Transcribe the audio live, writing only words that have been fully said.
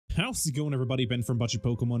How's it going, everybody? Ben from Budget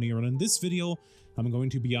Pokemon here, and in this video I'm going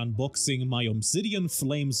to be unboxing my Obsidian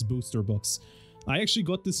Flames booster box. I actually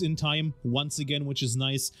got this in time once again, which is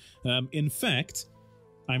nice. In fact,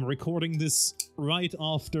 I'm recording this right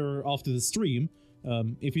after the stream.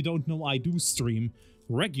 If you don't know, I do stream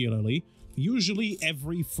regularly, usually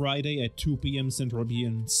every Friday at 2 PM Central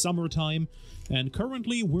European Summertime, and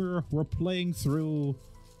currently we're playing through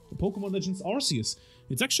Pokemon Legends Arceus.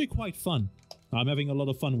 It's actually quite fun. I'm having a lot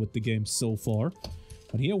of fun with the game so far.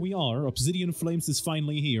 But here we are. Obsidian Flames is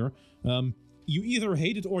finally here. You either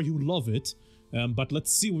hate it or you love it. But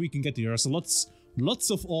let's see what we can get here. So lots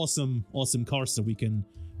of awesome cards that we can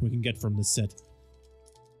get from this set.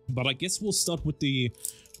 But I guess we'll start with the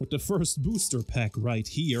first booster pack right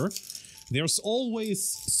here. There's always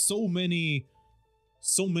so many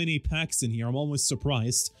packs in here. I'm almost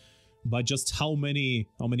surprised by just how many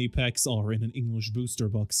packs are in an English booster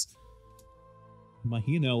box. But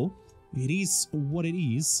you know, it is what it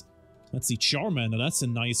is. Let's see, Charmander, that's a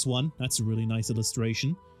nice one. That's a really nice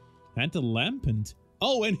illustration. And a Lampent.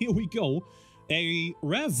 Oh, and here we go. A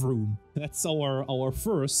Ravroom. That's our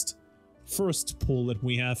first pull that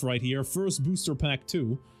we have right here. First booster pack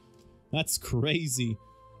too. That's crazy.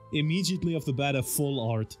 Immediately off the bat, a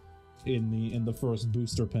full art in the first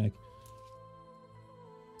booster pack.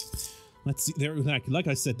 Let's see, there, like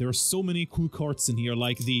I said, there are so many cool cards in here,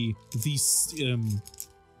 like these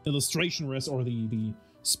illustration rares, or the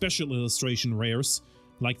special illustration rares,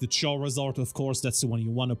 like the Charizard, of course, that's the one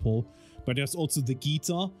you want to pull. But there's also the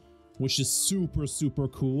Gita, which is super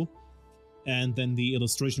cool. And then the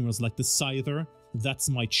illustration rares like the Scyther, that's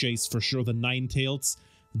my chase for sure. The Ninetales,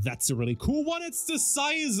 that's a really cool one. It's the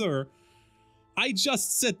Scyther! I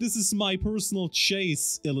just said this is my personal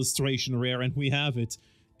chase illustration rare, and we have it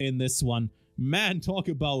in this one. Man, talk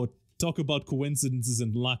about coincidences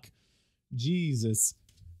and luck. Jesus.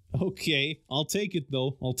 Okay, I'll take it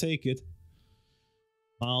though. I'll take it.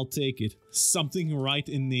 Something right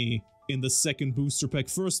in the second booster pack.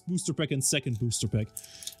 First booster pack and second booster pack.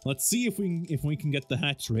 Let's see if we can get the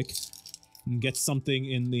hat trick and get something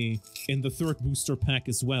in the third booster pack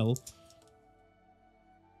as well.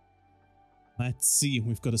 Let's see.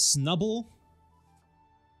 We've got a Snubble,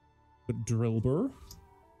 a Drillbur,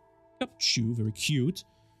 Cupchew, very cute.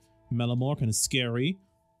 Malamar, kind of scary.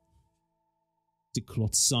 The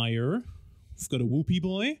Clotsire. We've got a Whoopie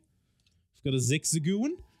Boy. We've got a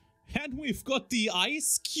Zigzagoon. And we've got the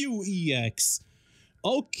Ice Q EX.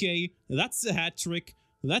 Okay, that's a hat trick.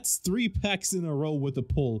 That's 3 packs in a row with a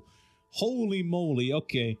pull. Holy moly,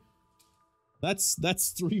 okay. That's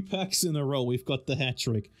 3 packs in a row. We've got the hat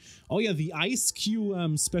trick. Oh yeah, the Ice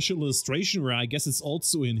Q special illustration rare, I guess it's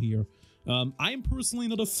also in here. I'm personally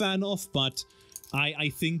not a fan of, but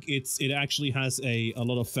I think it actually has a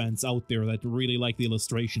lot of fans out there that really like the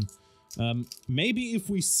illustration. Maybe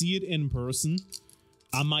if we see it in person,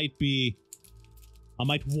 I might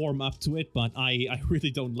warm up to it, but I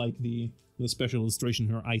really don't like the special illustration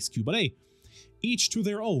here, Ice Cube. But hey, each to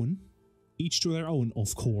their own. Each to their own,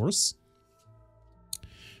 of course.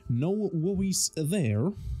 No worries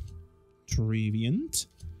there. Trevenant.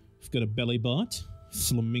 We've got a Bellybot.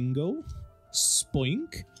 Flamingo,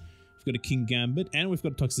 Spoink, we've got a King Gambit, and we've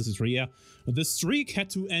got a Toxicity. Yeah, the streak had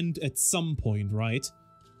to end at some point, right?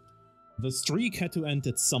 The streak had to end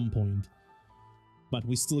at some point. But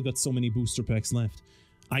we still got so many booster packs left.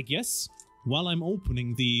 I guess, while I'm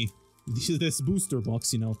opening this booster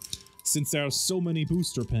box, you know, since there are so many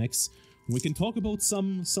booster packs, we can talk about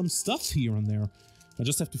some stuff here and there. I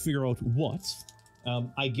just have to figure out what.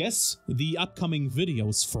 I guess the upcoming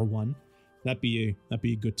videos, for one. That'd be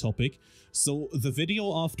a good topic. So the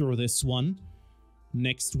video after this one,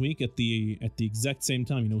 next week at the exact same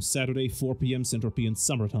time, you know, Saturday 4 PM Central European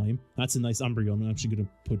Summertime. That's a nice Umbreon. I'm actually gonna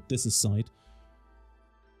put this aside.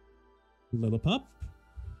 Lillipup.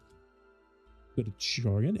 Got a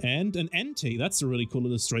Chariot and an Entei. That's a really cool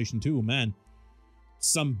illustration too, man.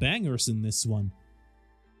 Some bangers in this one.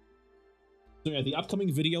 So yeah, the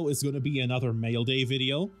upcoming video is gonna be another Mail Day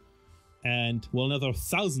video. And, well, another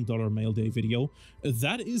 $1,000 Mail Day video.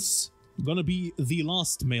 That is gonna be the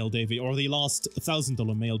last Mail Day video, or the last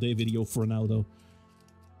 $1,000 Mail Day video for now, though.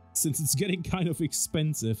 Since it's getting kind of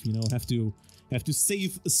expensive, you know, have to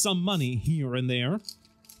save some money here and there.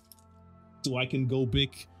 So I can go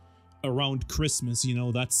big around Christmas, you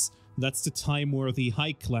know, that's the time where the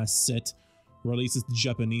high class set releases the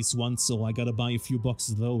Japanese one, so I gotta buy a few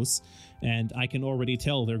boxes of those. And I can already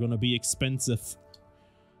tell they're gonna be expensive.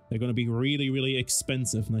 They're gonna be really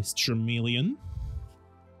expensive. Nice Charmeleon.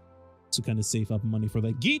 To kind of save up money for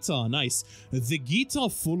that. Gita, nice. The Gita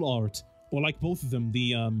full art, or like both of them,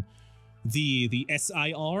 the the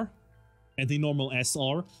SIR and the normal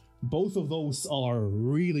SR. Both of those are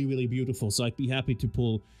really, really beautiful, so I'd be happy to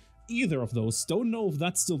pull either of those. Don't know if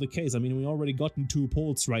that's still the case. I mean, we already gotten 2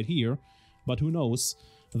 pulls right here, but who knows.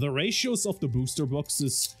 The ratios of the booster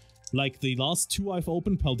boxes, like the last 2 I've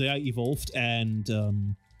opened, Paldea Evolved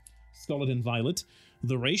and Scarlet and Violet,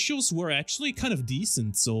 the ratios were actually kind of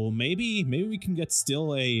decent, so maybe we can get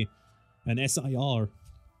still an SIR.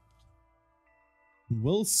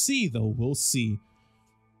 We'll see, though. We'll see.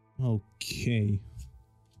 Okay.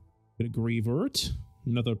 Bit of Grievert,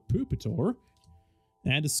 another Pupitor,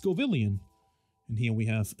 and a Scovillian. And here we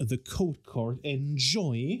have the code card.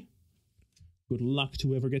 Enjoy. Good luck to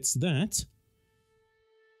whoever gets that.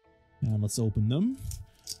 And let's open them.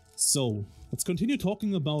 So, let's continue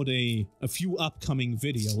talking about a few upcoming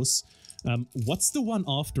videos. What's the one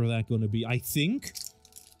after that gonna be? I think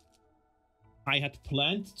I had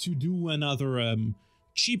planned to do another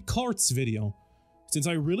cheap cards video. Since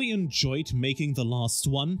I really enjoyed making the last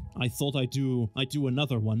one, I thought I'd do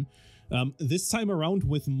another one. This time around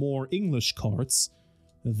with more English cards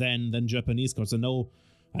than Japanese cards. I know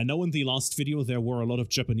in the last video there were a lot of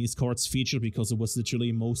Japanese cards featured because it was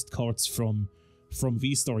literally most cards from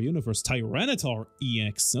V-Star Universe. Tyranitar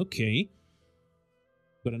EX, okay.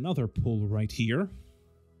 Got another pull right here.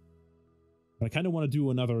 But I kind of want to do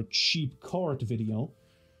another cheap card video.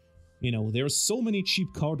 You know, there's so many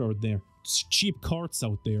cheap cards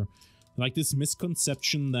out there. Like this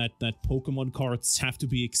misconception that Pokemon cards have to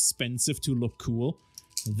be expensive to look cool.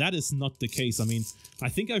 That is not the case. I mean, I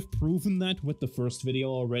think I've proven that with the first video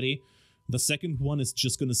already. The second one is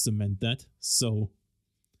just gonna cement that. So,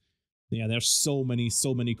 yeah, there's so many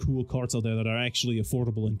cool cards out there that are actually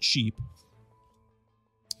affordable and cheap.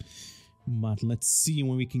 But let's see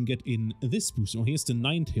when we can get in this booster. Oh, here's the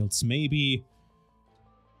Ninetales. Maybe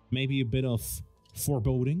a bit of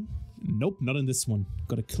foreboding. Nope, not in this one.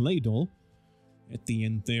 Got a Claydol at the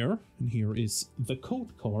end there. And here is the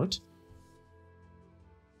code card.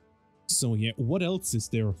 So yeah, what else is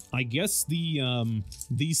there? I guess the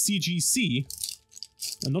CGC,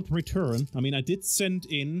 not return. I mean, I did send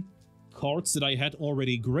in cards that I had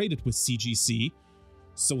already graded with CGC,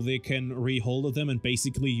 so they can rehold them and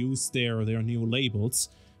basically use their new labels.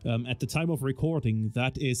 At the time of recording,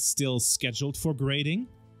 that is still scheduled for grading.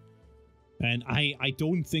 And I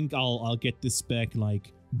don't think I'll get this back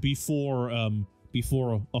like before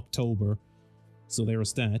October. So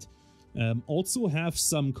there's that. Also have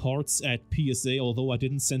some cards at PSA, although I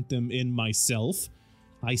didn't send them in myself.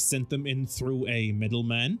 I sent them in through a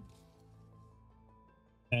middleman.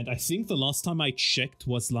 And I think the last time I checked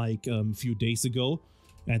was like a few days ago.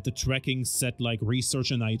 And the tracking said like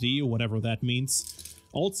research and ID or whatever that means.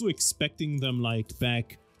 Also expecting them like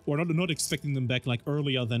back, or not expecting them back like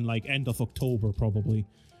earlier than like end of October probably.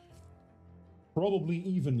 Probably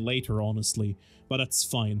even later, honestly. But that's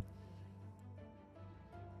fine.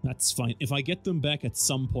 That's fine. If I get them back at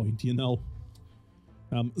some point, you know.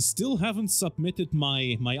 Still haven't submitted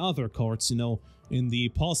my other cards, you know. In the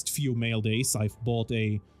past few mail days, I've bought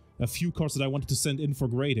a few cards that I wanted to send in for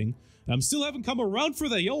grading. Still haven't come around for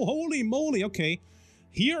that. Yo, holy moly. Okay.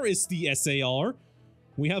 Here is the SAR.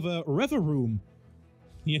 We have a Reveroom.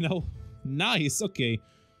 You know, nice. Okay.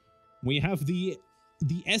 We have the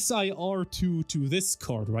SIR to this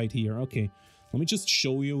card right here. Okay. Let me just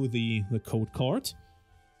show you the code card.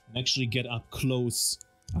 And actually get up close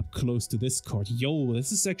to this card. Yo,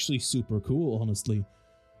 this is actually super cool, honestly.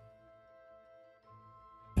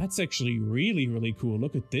 That's actually really, really cool.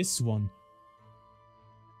 Look at this one.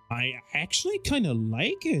 I actually kind of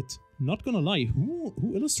like it. Not gonna lie.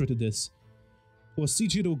 Who illustrated this? Oh,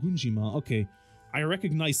 Sejiro Gunjima. Okay. I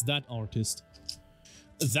recognize that artist.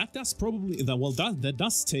 That does probably... Well, that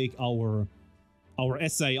does take our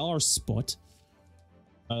SIR spot.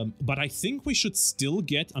 But I think we should still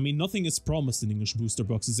get... I mean, nothing is promised in English booster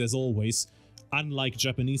boxes, as always. Unlike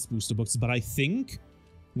Japanese booster boxes. But I think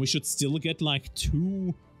we should still get, like,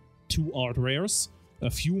 two art rares. A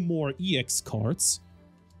few more EX cards.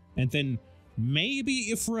 And then maybe,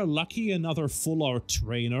 if we're lucky, another full art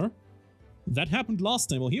trainer. That happened last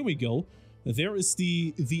time. Well, here we go. There is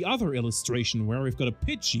the other illustration where we've got a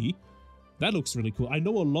Pidgey. That looks really cool. I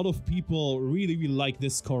know a lot of people really, really like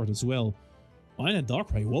this card as well. Oh, and a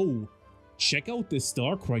Darkrai. Whoa. Check out this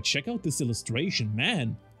Darkrai. Check out this illustration.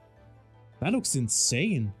 Man. That looks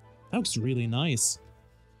insane. That looks really nice.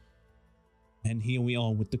 And here we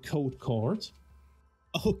are with the code card.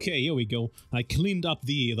 Okay, here we go. I cleaned up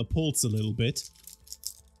the pulse a little bit.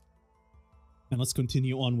 And let's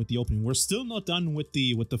continue on with the opening. We're still not done with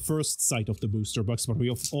the first side of the booster box, but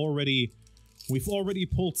we've already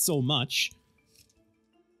pulled so much.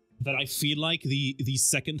 that I feel like the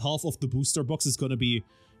second half of the booster box is gonna be,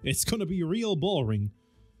 it's gonna be real boring.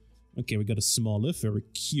 Okay, we got a Smoliv, very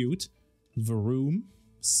cute. Varoom,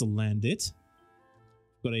 Salandit.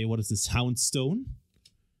 Got a, what is this, Houndstone.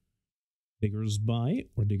 Diggers By,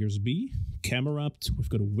 or Diggers B. Camerupt, we've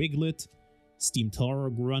got a Wiglet,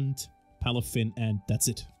 Steamtara, Grunt, Palafin, and that's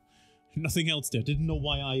it. Nothing else there. Didn't know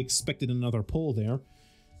why I expected another pull there.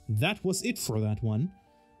 That was it for that one.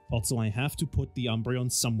 Also, I have to put the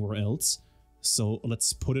Umbreon somewhere else. So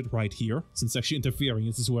let's put it right here. Since actually interfering,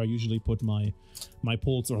 this is where I usually put my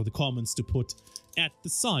polls or the comments to put at the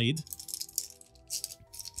side.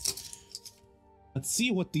 Let's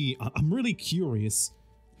see what the... I'm really curious.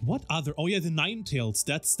 What other... Oh yeah, the Ninetales.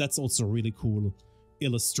 That's also really cool.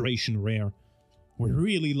 Illustration rare. We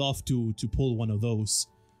really love to pull one of those.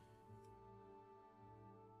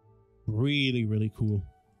 Really, really cool.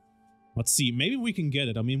 Let's see. Maybe we can get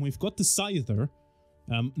it. I mean, we've got the Scyther.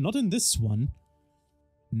 Not in this one.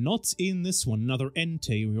 Not in this one. Another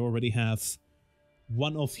Entei. We already have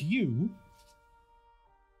one of you.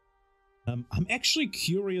 I'm actually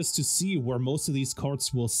curious to see where most of these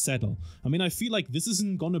cards will settle. I mean, I feel like this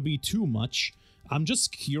isn't gonna be too much. I'm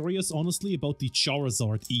just curious, honestly, about the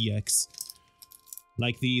Charizard EX.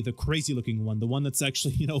 Like the crazy looking one. The one that's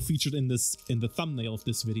actually, you know, featured in the thumbnail of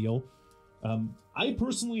this video. I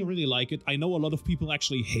personally really like it. I know a lot of people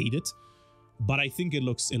actually hate it, but I think it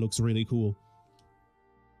looks really cool.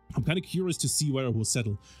 I'm kind of curious to see where it will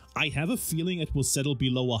settle. I have a feeling it will settle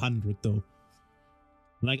below 100 though.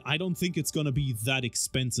 Like, I don't think it's gonna be that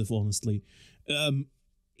expensive, honestly.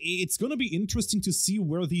 It's gonna be interesting to see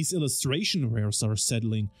where these illustration rares are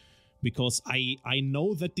settling, because I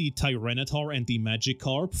know that the Tyranitar and the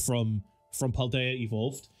Magikarp from Paldea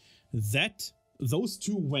Evolved, those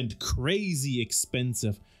two went crazy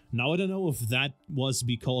expensive. Now I don't know if that was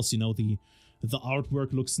because, you know, the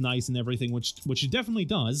artwork looks nice and everything, which it definitely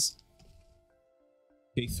does.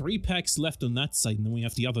 Okay, 3 packs left on that side, and then we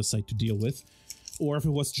have the other side to deal with. Or if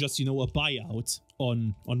it was just, you know, a buyout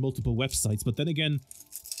on multiple websites. But then again,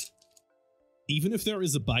 even if there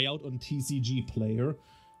is a buyout on TCG Player,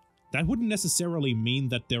 that wouldn't necessarily mean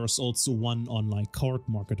that there's also one on, like, Card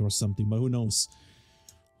Market or something, but who knows?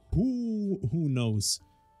 Who knows?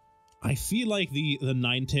 I feel like the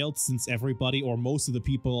Ninetales, since everybody or most of the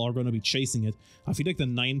people are going to be chasing it, I feel like the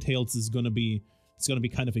Ninetales is going to be, it's going to be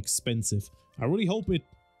kind of expensive. I really hope it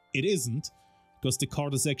isn't, because the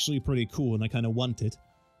card is actually pretty cool and I kind of want it.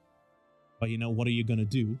 But you know, what are you going to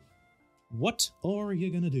do? What are you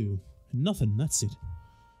going to do? Nothing, that's it.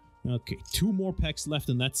 Okay, 2 more packs left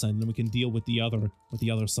on that side, and then we can deal with the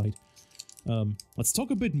other side. Let's talk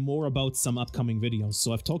a bit more about some upcoming videos.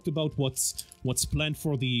 So I've talked about what's planned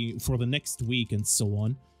for the next week and so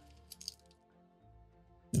on.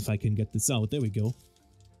 If I can get this out, there we go.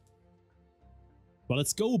 Well,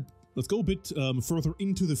 let's go a bit further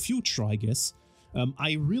into the future, I guess.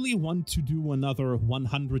 I really want to do another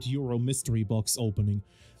 €100 mystery box opening.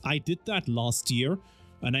 I did that last year,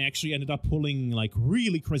 and I actually ended up pulling like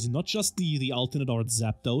really crazy, not just the alternate art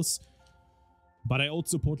Zapdos, but I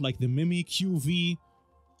also put like the Mimi QV,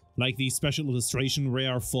 like the Special Illustration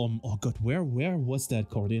Rare from, oh god, where was that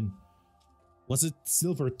card in? Was it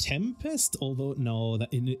Silver Tempest? Although, no,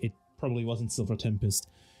 it probably wasn't Silver Tempest.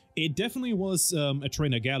 It definitely was a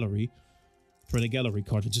Trainer Gallery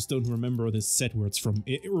card. I just don't remember this set where it's from.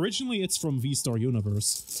 Originally, it's from V-Star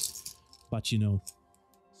Universe, but you know,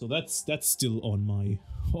 so that's still on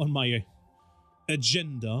my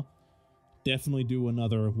agenda. Definitely do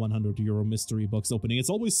another €100 mystery box opening. It's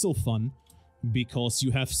always so fun because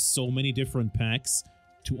you have so many different packs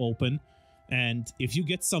to open, and if you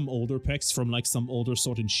get some older packs from like some older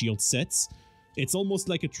Sword and Shield sets, it's almost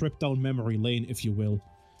like a trip down memory lane, if you will.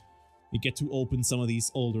 You get to open some of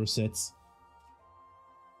these older sets.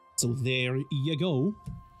 So there you go.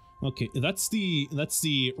 Okay, that's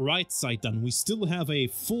the right side done. We still have a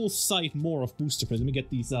full side more of booster packs. Let me get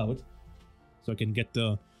these out so I can get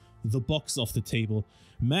the box off the table.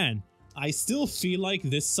 Man, I still feel like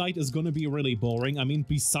this side is gonna be really boring. I mean,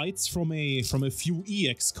 besides from a few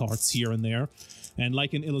EX cards here and there, and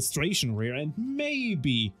like an illustration rare, and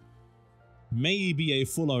maybe a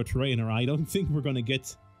full art trainer, I don't think we're gonna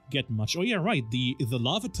get much. Oh yeah, right, the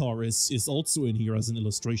Larvitar is also in here as an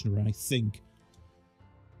illustration rare, I think.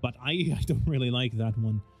 But I don't really like that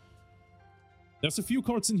one. There's a few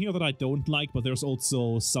cards in here that I don't like, but there's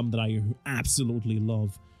also some that I absolutely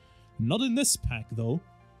love. Not in this pack, though.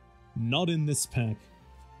 Not in this pack.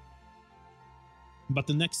 But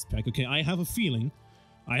the next pack. Okay, I have a feeling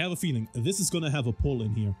this is gonna have a pull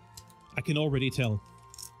in here. I can already tell.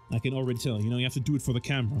 You know, you have to do it for the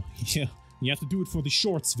camera. Yeah, You have to do it for the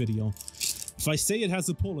shorts video. If I say it has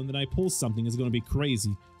a pull and then I pull something, it's gonna be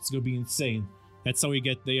crazy. It's gonna be insane. That's how you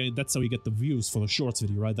get the views for the shorts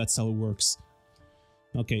video, right? That's how it works.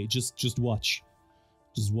 Okay, just watch.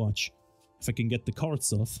 Just watch. If I can get the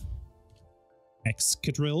cards off.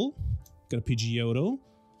 Excadrill. Got a Pidgeotto.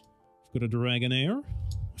 I've got a Dragonair.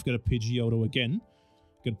 I've got a Pidgeotto again.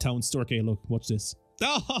 Got a Townstar. Okay, look, watch this.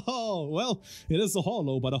 Oh, well, it is a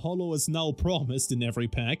holo, but a holo is now promised in every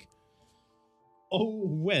pack. Oh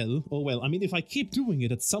well, oh well. I mean, if I keep doing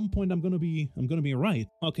it, at some point I'm gonna be right.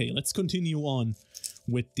 Okay, let's continue on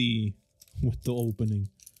with the opening.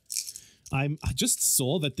 I just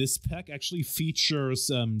saw that this pack actually features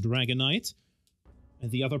Dragonite,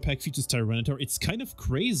 and the other pack features Tyranitar. It's kind of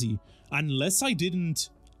crazy. Unless I didn't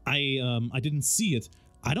see it.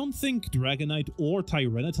 I don't think Dragonite or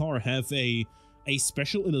Tyranitar have a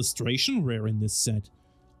special illustration rare in this set,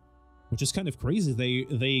 which is kind of crazy.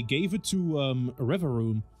 They gave it to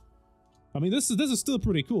Reveroom. I mean, this is still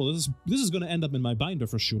pretty cool. This is gonna end up in my binder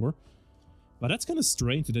for sure. But that's kind of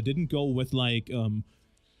strange that I didn't go with, like,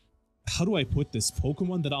 how do I put this?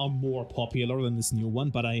 Pokemon that are more popular than this new one,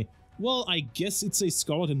 but well, I guess it's a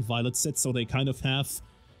Scarlet and Violet set, so they kind of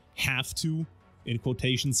have to, in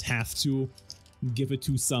quotations, have to give it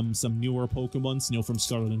to some newer Pokemons, you know, from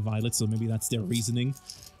Scarlet and Violet, so maybe that's their reasoning.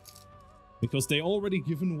 Because they already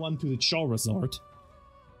given one to the Charizard.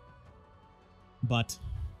 But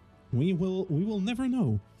we will never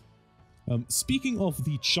know. Speaking of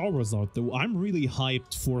the Charizard, though, I'm really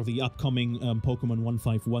hyped for the upcoming Pokemon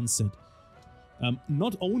 151 set.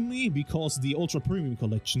 Not only because the Ultra Premium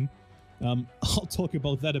Collection, I'll talk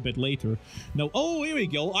about that a bit later. Now, oh, here we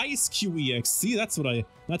go, Ice Q EX. See, that's what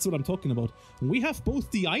I'm talking about. We have both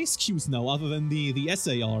the Ice Qs now, other than the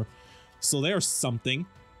SAR. So there's something.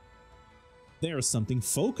 There's something.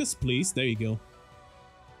 Focus, please. There you go.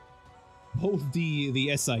 Both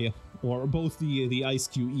the SI, or both the Ice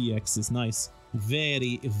Q EX is nice.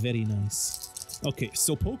 Very, very nice. Okay,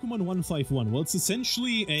 so Pokemon 151. Well, it's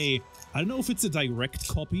essentially I don't know if it's a direct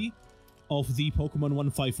copy of the Pokemon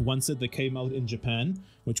 151 set that came out in Japan,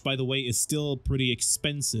 which, by the way, is still pretty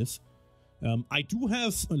expensive. I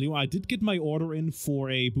did get my order in for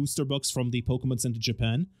a booster box from the Pokemon Center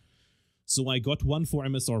Japan, so I got one for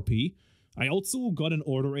MSRP. I also got an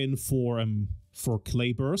order in for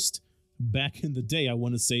Clayburst back in the day. I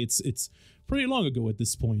want to say it's pretty long ago at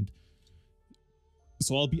this point.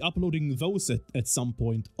 So I'll be uploading those at some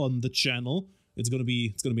point on the channel. It's gonna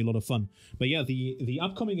be a lot of fun. But yeah, the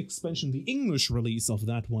upcoming expansion, the English release of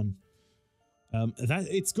that one,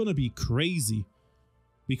 it's gonna be crazy,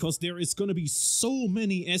 because there is gonna be so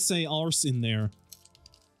many SARs in there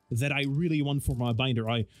that I really want for my binder.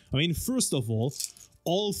 I mean, first of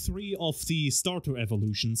all three of the starter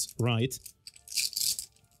evolutions, right?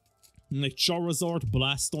 Like Charizard,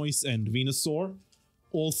 Blastoise, and Venusaur.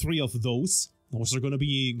 All three of those are gonna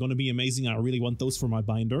be amazing. I really want those for my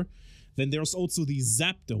binder. Then there's also the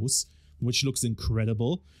Zapdos, which looks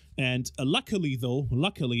incredible. And luckily,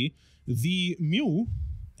 the Mew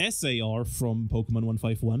SAR from Pokemon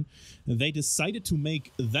 151, they decided to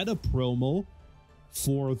make that a promo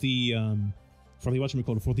for the for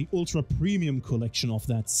the Ultra Premium collection of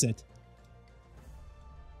that set.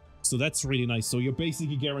 So that's really nice. So you're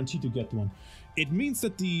basically guaranteed to get one. It means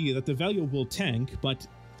that the value will tank, but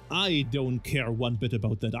I don't care one bit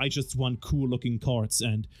about that. I just want cool looking cards,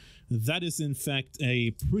 and that is in fact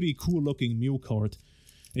a pretty cool looking Mew card.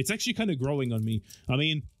 It's actually kind of growing on me. I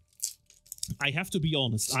mean, I have to be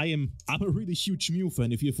honest, I'm a really huge Mew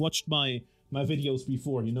fan. If you've watched my videos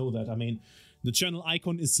before, you know that. I mean, the channel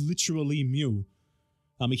icon is literally Mew.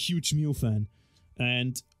 I'm a huge Mew fan.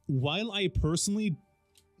 And while I personally,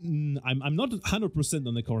 I'm not 100%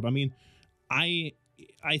 on the card. I mean, I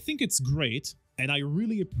think it's great, and I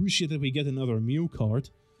really appreciate that we get another Mew card,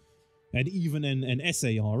 and even an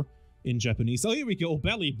SAR in Japanese. Oh, here we go,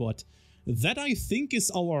 Bellybot. That, I think,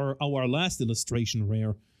 is our last illustration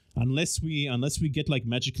rare, unless we get like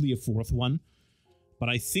magically a fourth one. But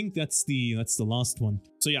I think that's the last one.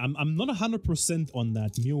 So yeah, I'm not 100% on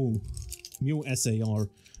that Mew SAR.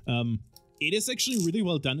 It is actually really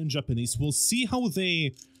well done in Japanese. We'll see how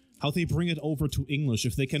they bring it over to English,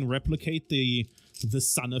 if they can replicate the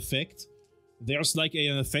sun effect. There's like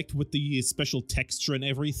an effect with the special texture and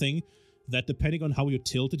everything, that depending on how you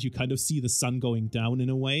tilt it, you kind of see the sun going down in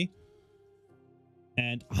a way.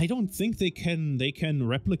 And I don't think they can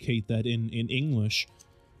replicate that in English.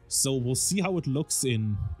 So we'll see how it looks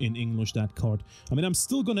in English, that card. I mean, I'm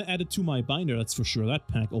still gonna add it to my binder, that's for sure. That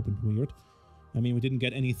pack opened weird. I mean, we didn't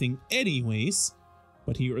get anything anyways.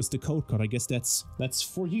 But here is the code card. I guess that's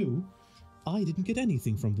for you. I didn't get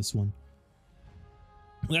anything from this one.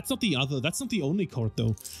 That's not the only card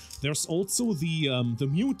though. There's also the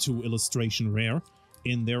Mewtwo Illustration Rare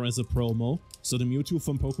in there as a promo. So the Mewtwo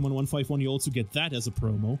from Pokemon 151, you also get that as a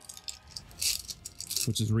promo,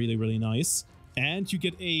 which is really, really nice. And you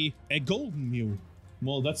get a Golden Mew.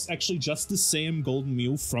 Well, that's actually just the same Golden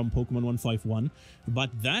Mew from Pokemon 151, but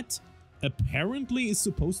that apparently is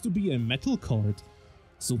supposed to be a metal card.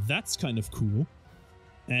 So that's kind of cool.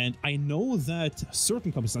 And I know that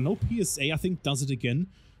certain companies, I know PSA I think does it again.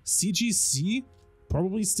 CGC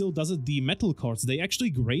probably still does it, the metal cards. They actually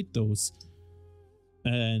grade those.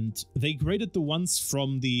 And they graded the ones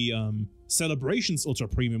from the Celebrations Ultra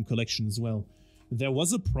Premium Collection as well. There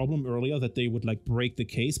was a problem earlier that they would like break the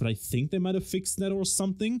case, but I think they might have fixed that or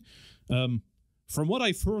something. From what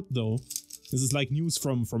I've heard though, this is like news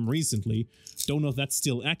from recently, don't know if that's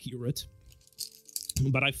still accurate,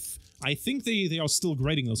 but I think they are still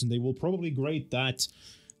grading those, and they will probably grade that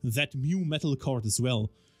Mew metal card as well.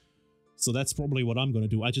 So that's probably what I'm gonna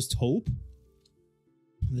do. I just hope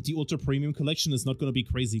that the Ultra Premium Collection is not gonna be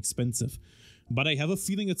crazy expensive. But I have a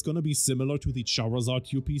feeling it's gonna be similar to the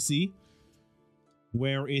Charizard UPC,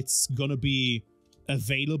 where it's gonna be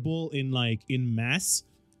available in mass,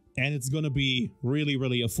 and it's gonna be really,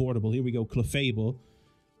 really affordable. Here we go, Clefable.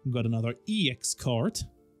 We've got another EX card.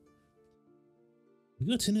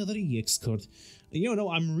 Got another EX card. You know,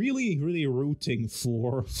 I'm really, really rooting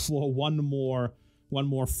for one more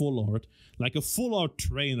full art, like a full art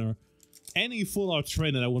trainer. Any full art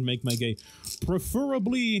trainer that would make my game.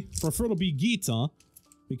 Preferably Gita,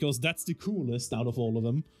 because that's the coolest out of all of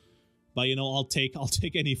them. But you know, I'll take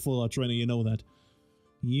any full art trainer. You know that.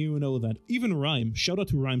 You know that. Even Rhyme. Shout out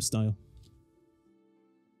to Rhyme Style.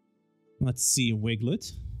 Let's see,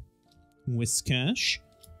 Wiglet, Whiscash,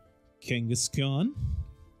 Kangaskhan.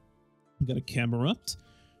 We've got a Camerupt,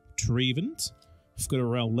 Trevenant. We've got a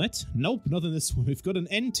Rowlet. Nope, not in this one. We've got an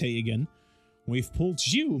Entei again. We've pulled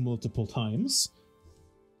you multiple times.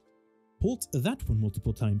 Pulled that one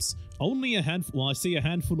multiple times. Only a handful, well, I say a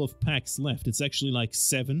handful of packs left. It's actually like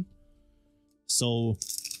 7. So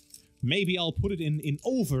maybe I'll put it in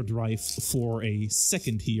overdrive for a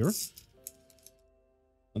second here.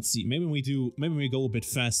 Let's see, maybe we go a bit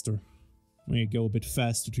faster. We go a bit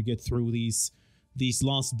faster to get through these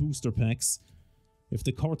last booster packs. If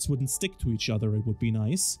the cards wouldn't stick to each other, it would be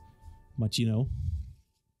nice. But you know,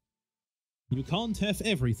 you can't have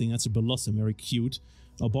everything. That's a Blossom, very cute.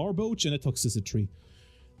 A Barboach and a Toxicity.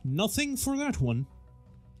 Nothing for that one.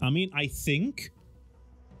 I mean, I think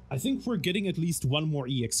we're getting at least one more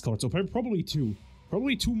EX card. So probably 2.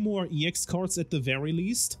 Probably 2 more EX cards at the very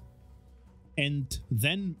least. And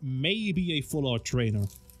then maybe a full art trainer.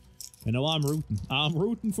 You know, I'm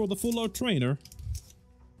rooting for the full art trainer.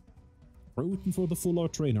 Rooting for the full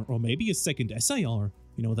art trainer. Or maybe a second SIR.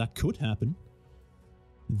 You know, that could happen.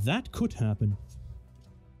 That could happen.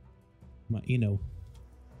 But, you know,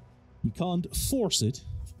 you can't force it.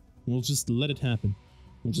 We'll just let it happen.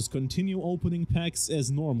 We'll just continue opening packs as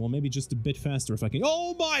normal. Maybe just a bit faster if I can.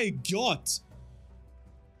 Oh my god!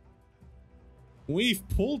 We've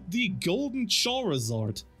pulled the Golden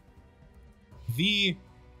Charizard. We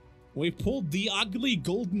pulled the ugly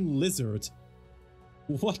Golden Lizard.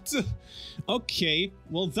 What? Okay,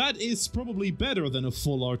 well that is probably better than a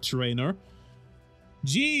full art trainer.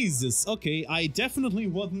 Jesus, okay, I definitely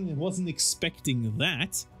wasn't expecting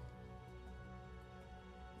that.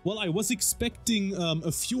 Well, I was expecting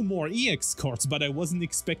a few more EX cards, but I wasn't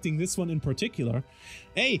expecting this one in particular.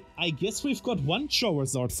 Hey, I guess we've got one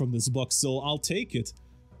Charizard from this box, so I'll take it.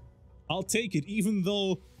 I'll take it, even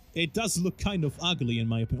though it does look kind of ugly in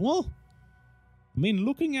my opinion. Well, I mean,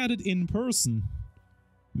 looking at it in person,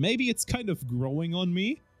 maybe it's kind of growing on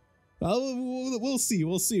me. We'll see,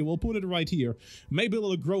 we'll see. We'll put it right here. Maybe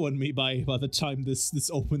it'll grow on me by the time this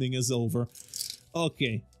opening is over.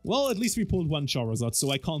 Okay, well, at least we pulled one Charizard,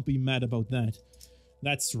 so I can't be mad about that.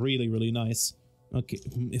 That's really, really nice. Okay,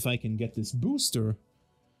 if I can get this booster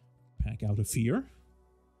pack out of here,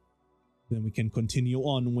 then we can continue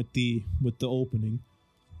on with the opening.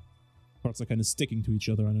 Parts are kind of sticking to each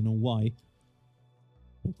other, I don't know why.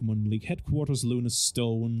 Pokemon League Headquarters, Lunas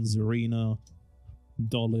Stone, Zarina,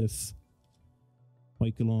 Dolph,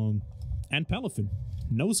 Poikalong, and Palafin.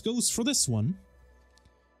 Nose goes for this one.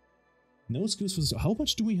 Nose goes for this. How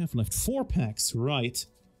much do we have left? 4 packs, right.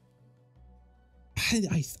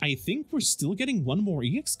 I think we're still getting one more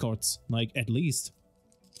EX cards, like, at least.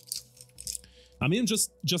 I mean, I'm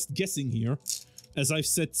just guessing here. As I've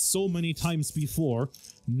said so many times before,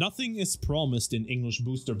 nothing is promised in English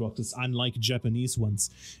booster boxes, unlike Japanese ones.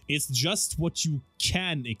 It's just what you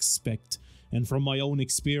can expect. And from my own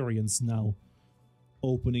experience now,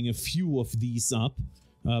 opening a few of these up,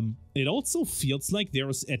 It also feels like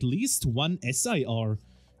there's at least one SIR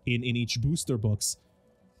in each booster box.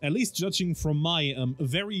 At least judging from my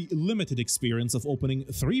very limited experience of opening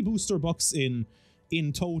 3 booster boxes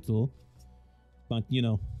in total. But, you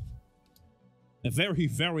know, a very,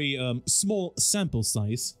 very small sample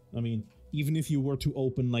size. I mean, even if you were to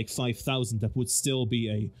open like 5,000, that would still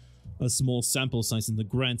be a small sample size in the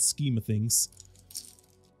grand scheme of things.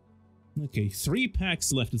 Okay, 3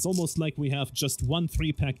 packs left. It's almost like we have just 1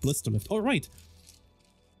 3-pack blister left. Alright.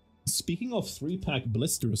 Speaking of 3-pack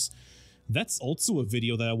blisters, that's also a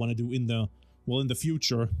video that I want to do in the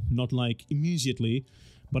future, not like immediately,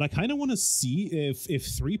 but I kind of want to see if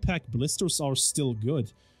 3-pack blisters are still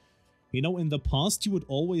good. You know, in the past you would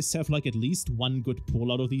always have like at least 1 good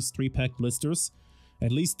pull out of these 3-pack blisters.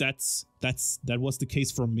 At least that was the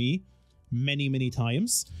case for me many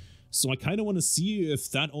times. So I kind of want to see if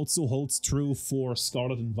that also holds true for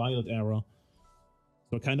Scarlet and Violet era.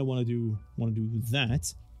 So I kind of want to do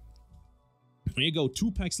that. There you go,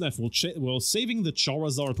 2 packs left. We're saving the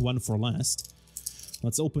Charizard one for last.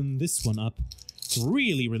 Let's open this one up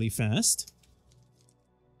really fast.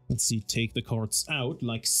 Let's see, take the cards out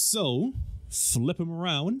like so. Flip them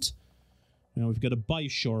around. Now we've got a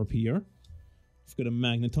Bisharp here. We've got a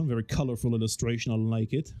Magneton, very colorful illustration, I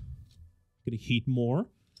like it. Got a Heatmore.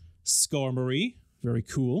 Skarmory, very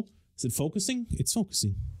cool. Is it focusing? It's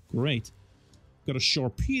focusing. Great. Got a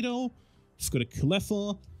Sharpedo. We've got a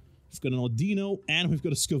Cleffa. We've got an Audino, and we've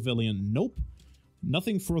got a Scovillain. Nope.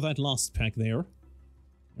 Nothing for that last pack there.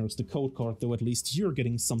 There's the code card, though at least you're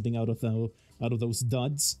getting something out of those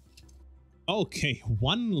duds. Okay,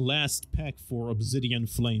 one last pack for Obsidian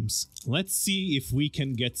Flames. Let's see if we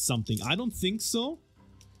can get something. I don't think so.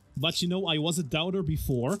 But, you know, I was a doubter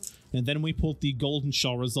before, and then we pulled the Golden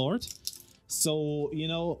Charizard. So, you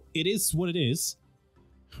know, it is what it is.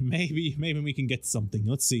 Maybe we can get something.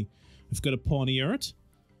 Let's see. We've got a Pawniard.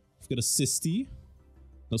 We've got a Sinistea.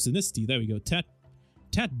 No, Sinistea. There we go.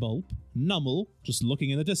 Tadbulb. Numel. Just looking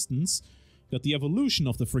in the distance. Got the evolution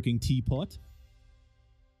of the freaking teapot.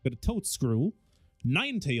 Got a Toadscrew.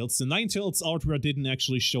 Ninetales. The Ninetales artwork didn't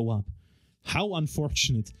actually show up. How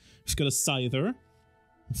unfortunate. We've got a Scyther.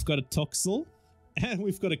 We've got a Toxel, and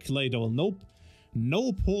we've got a Claydol. Nope.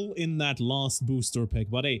 No pull in that last booster pack,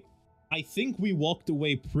 but hey, I think we walked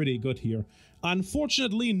away pretty good here.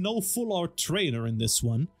 Unfortunately, no full art trainer in this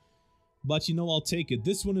one, but you know, I'll take it.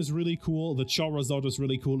 This one is really cool, the Charizard is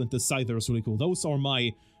really cool, and the Scyther is really cool. Those are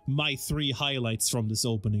my 3 highlights from this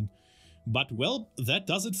opening. But, well, that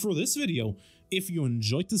does it for this video. If you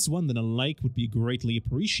enjoyed this one, then a like would be greatly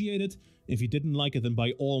appreciated. If you didn't like it, then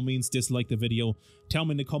by all means dislike the video. Tell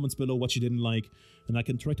me in the comments below what you didn't like, and I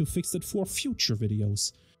can try to fix that for future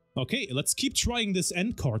videos. Okay, let's keep trying this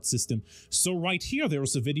end card system. So right here,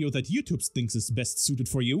 there's a video that YouTube thinks is best suited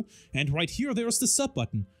for you, and right here, there's the sub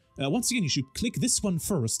button. Once again, you should click this one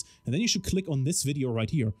first, and then you should click on this video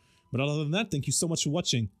right here. But other than that, thank you so much for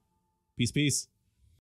watching. Peace.